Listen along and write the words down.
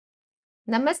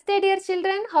Namaste dear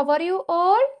children, how are you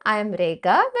all? I am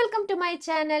Rekha. Welcome to my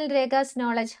channel Rekha's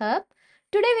Knowledge Hub.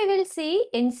 Today we will see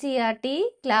NCERT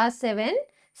Class 7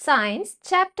 Science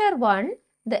Chapter 1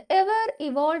 The Ever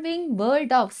Evolving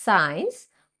World of Science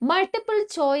Multiple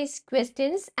Choice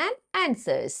Questions and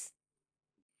Answers.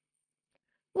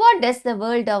 What does the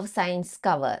world of science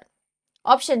cover?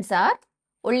 Options are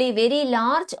only very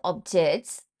large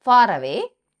objects far away,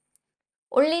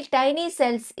 only tiny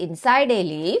cells inside a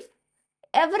leaf,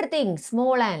 everything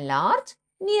small and large,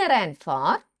 near and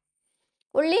far,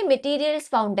 only materials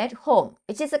found at home.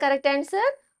 Which is the correct answer?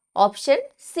 Option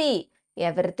C.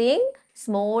 Everything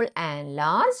small and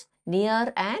large,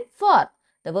 near and far.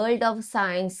 The world of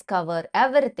science cover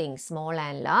everything small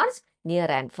and large, near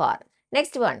and far.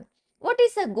 Next one. What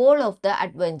is the goal of the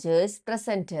adventures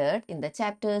presented in the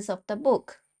chapters of the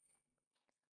book?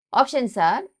 Options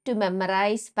are to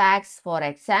memorize facts for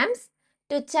exams,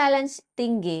 to challenge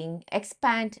thinking,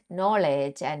 expand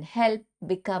knowledge and help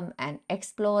become an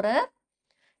explorer,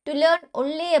 to learn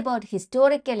only about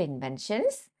historical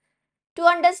inventions, to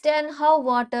understand how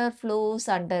water flows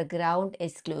underground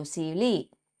exclusively.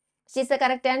 Which is the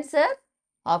correct answer?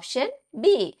 Option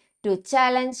B. To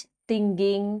challenge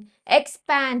thinking,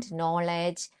 expand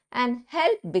knowledge and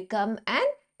help become an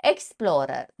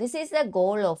explorer. This is the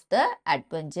goal of the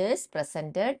adventures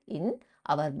presented in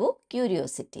our book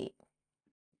Curiosity.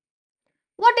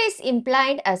 What is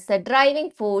implied as the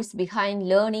driving force behind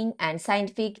learning and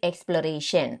scientific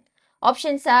exploration?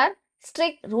 Options are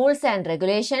strict rules and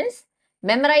regulations,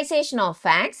 memorization of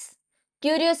facts,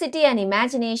 curiosity and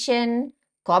imagination,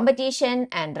 competition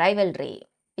and rivalry.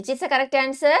 Which is the correct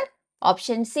answer?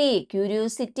 Option C,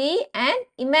 curiosity and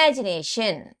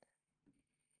imagination.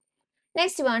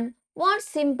 Next one, what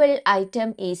simple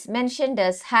item is mentioned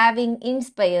as having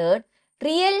inspired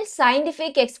real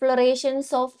scientific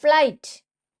explorations of flight?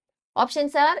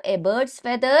 Options are a bird's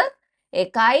feather, a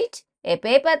kite, a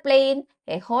paper plane,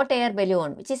 a hot air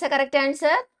balloon. Which is the correct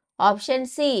answer? Option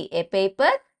C, a paper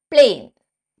plane.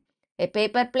 A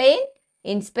paper plane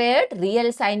inspired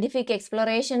real scientific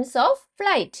explorations of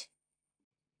flight.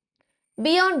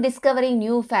 Beyond discovering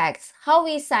new facts, how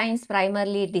is science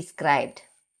primarily described?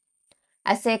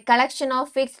 As a collection of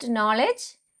fixed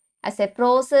knowledge, as a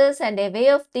process and a way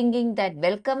of thinking that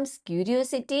welcomes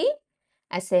curiosity,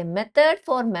 as a method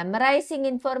for memorizing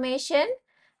information,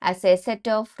 as a set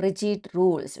of rigid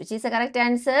rules. Which is the correct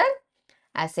answer?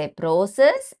 As a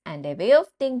process and a way of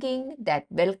thinking that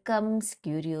welcomes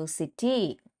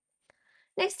curiosity.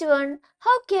 Next one,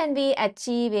 how can we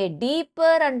achieve a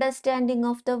deeper understanding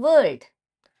of the world?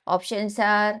 Options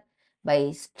are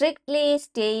by strictly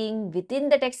staying within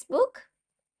the textbook,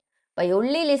 by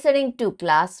only listening to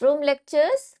classroom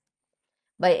lectures,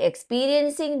 by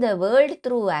experiencing the world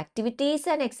through activities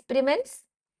and experiments,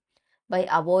 by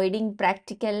avoiding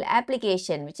practical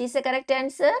application. Which is the correct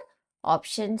answer?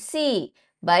 Option C,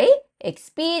 by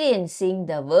experiencing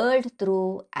the world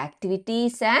through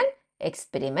activities and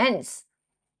experiments.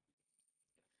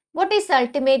 What is the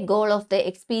ultimate goal of the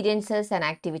experiences and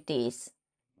activities?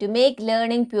 To make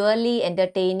learning purely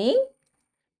entertaining,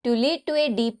 to lead to a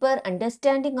deeper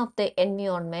understanding of the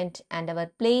environment and our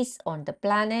place on the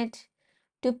planet,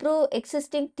 to prove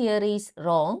existing theories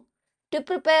wrong, to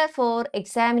prepare for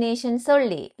examinations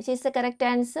only. Which is the correct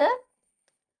answer?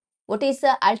 What is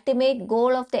the ultimate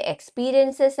goal of the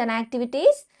experiences and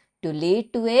activities? To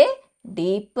lead to a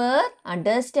deeper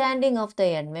understanding of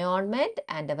the environment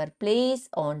and our place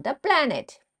on the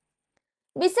planet.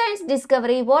 Besides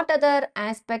discovery, what other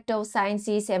aspect of science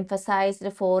is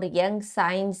emphasized for young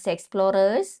science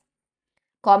explorers?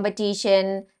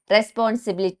 Competition,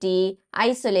 responsibility,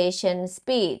 isolation,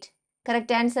 speed.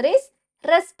 Correct answer is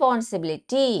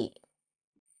responsibility.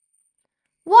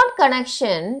 What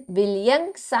connection will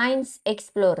young science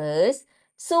explorers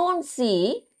soon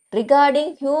see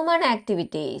regarding human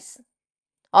activities?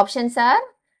 Options are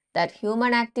that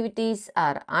human activities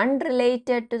are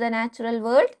unrelated to the natural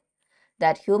world,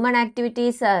 that human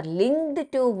activities are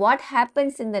linked to what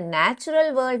happens in the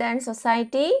natural world and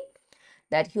society,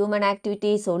 that human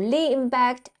activities only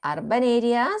impact urban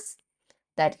areas,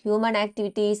 that human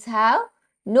activities have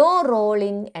no role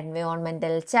in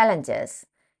environmental challenges.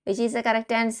 Which is the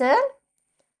correct answer?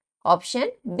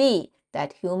 Option B,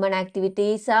 that human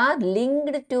activities are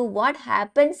linked to what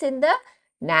happens in the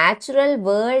natural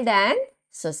world and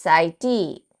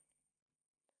society.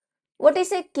 What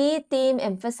is a key theme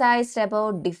emphasized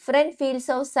about different fields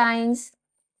of science?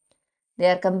 They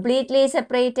are completely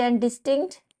separate and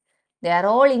distinct. They are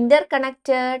all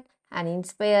interconnected and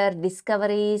inspire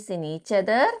discoveries in each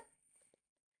other.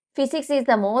 Physics is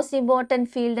the most important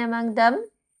field among them.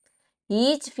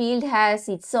 Each field has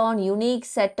its own unique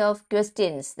set of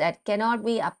questions that cannot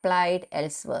be applied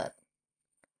elsewhere.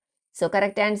 So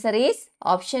correct answer is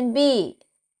option B.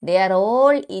 They are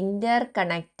all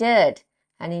interconnected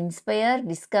and inspire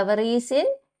discoveries in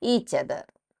each other.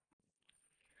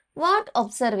 What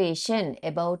observation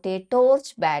about a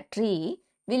torch battery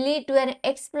will lead to an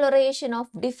exploration of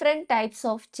different types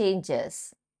of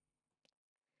changes?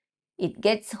 It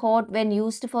gets hot when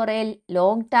used for a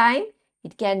long time.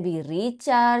 It can be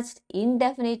recharged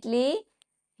indefinitely.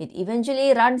 It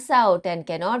eventually runs out and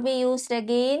cannot be used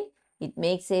again. It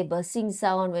makes a buzzing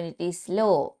sound when it is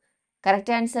low. Correct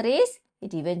answer is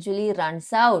it eventually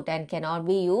runs out and cannot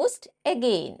be used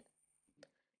again.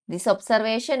 This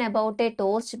observation about a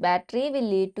torch battery will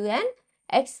lead to an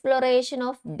exploration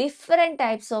of different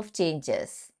types of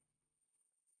changes.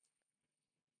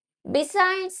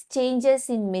 Besides changes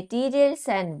in materials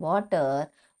and water,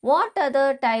 what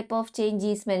other type of change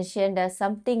is mentioned as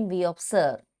something we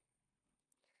observe?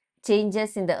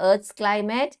 Changes in the Earth's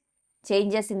climate,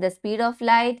 changes in the speed of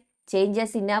light,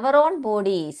 changes in our own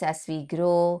bodies as we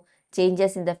grow,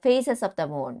 changes in the phases of the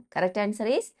moon. Correct answer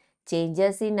is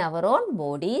changes in our own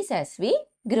bodies as we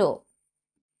grow.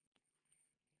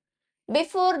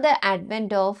 Before the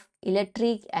advent of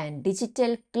electric and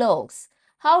digital clocks,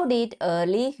 how did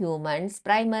early humans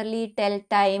primarily tell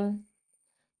time?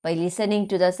 By listening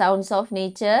to the sounds of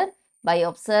nature, by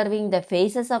observing the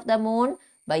phases of the moon,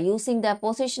 by using the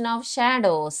position of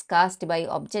shadows cast by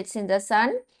objects in the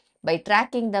sun, by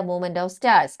tracking the movement of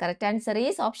stars. Correct answer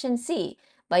is option C.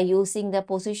 By using the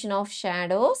position of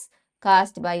shadows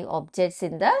cast by objects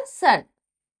in the sun.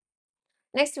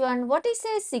 Next one, what is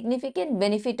a significant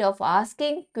benefit of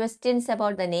asking questions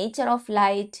about the nature of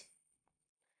light?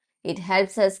 It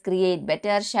helps us create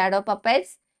better shadow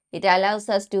puppets. It allows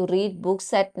us to read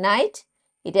books at night.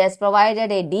 It has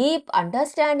provided a deep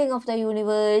understanding of the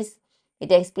universe. It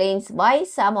explains why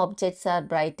some objects are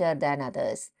brighter than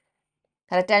others.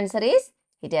 Correct answer is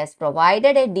it has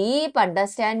provided a deep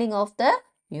understanding of the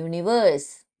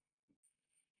universe.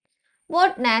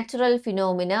 What natural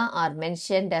phenomena are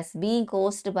mentioned as being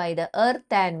caused by the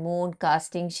earth and moon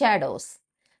casting shadows?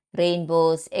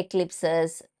 Rainbows,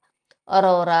 eclipses,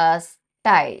 auroras,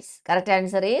 tides. Correct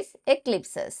answer is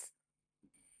eclipses.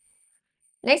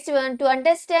 Next one, to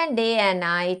understand day and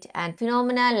night and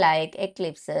phenomena like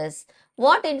eclipses,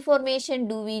 what information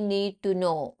do we need to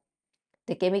know?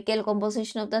 The chemical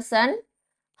composition of the sun,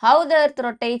 how the earth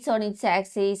rotates on its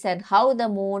axis and how the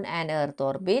moon and earth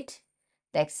orbit,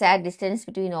 the exact distance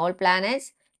between all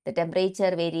planets, the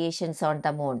temperature variations on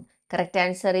the moon. Correct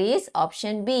answer is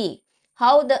option B.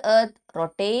 How the earth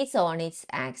rotates on its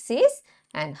axis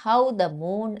and how the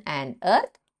moon and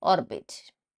earth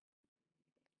orbit.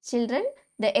 Children,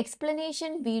 the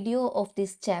explanation video of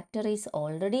this chapter is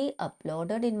already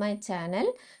uploaded in my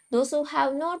channel. Those who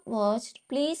have not watched,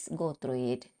 please go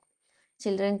through it.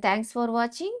 Children, thanks for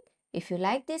watching. If you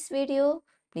like this video,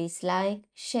 please like,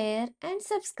 share and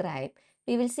subscribe.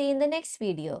 We will see you in the next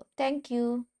video. Thank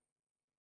you.